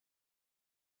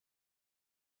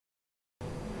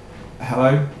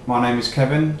Hello, my name is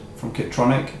Kevin from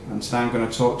Kitronik, and today I'm going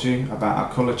to talk to you about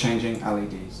our colour changing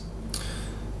LEDs.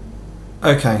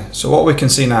 Okay, so what we can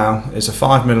see now is a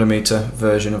 5mm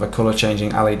version of a colour changing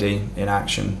LED in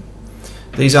action.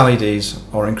 These LEDs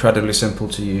are incredibly simple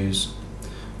to use.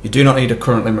 You do not need a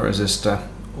current limit resistor.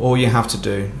 All you have to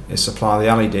do is supply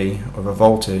the LED with a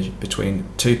voltage between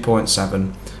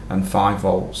 2.7 and 5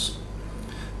 volts.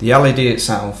 The LED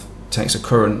itself takes a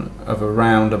current of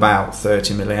around about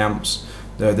 30 milliamps,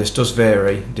 though this does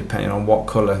vary depending on what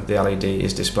colour the LED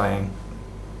is displaying.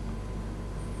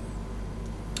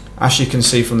 As you can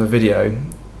see from the video,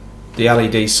 the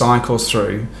LED cycles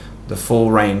through the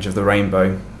full range of the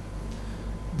rainbow.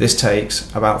 This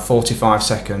takes about 45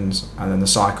 seconds and then the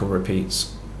cycle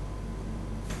repeats.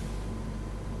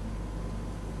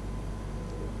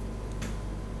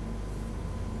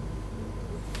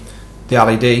 The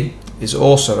LED is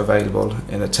also available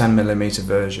in a 10mm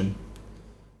version.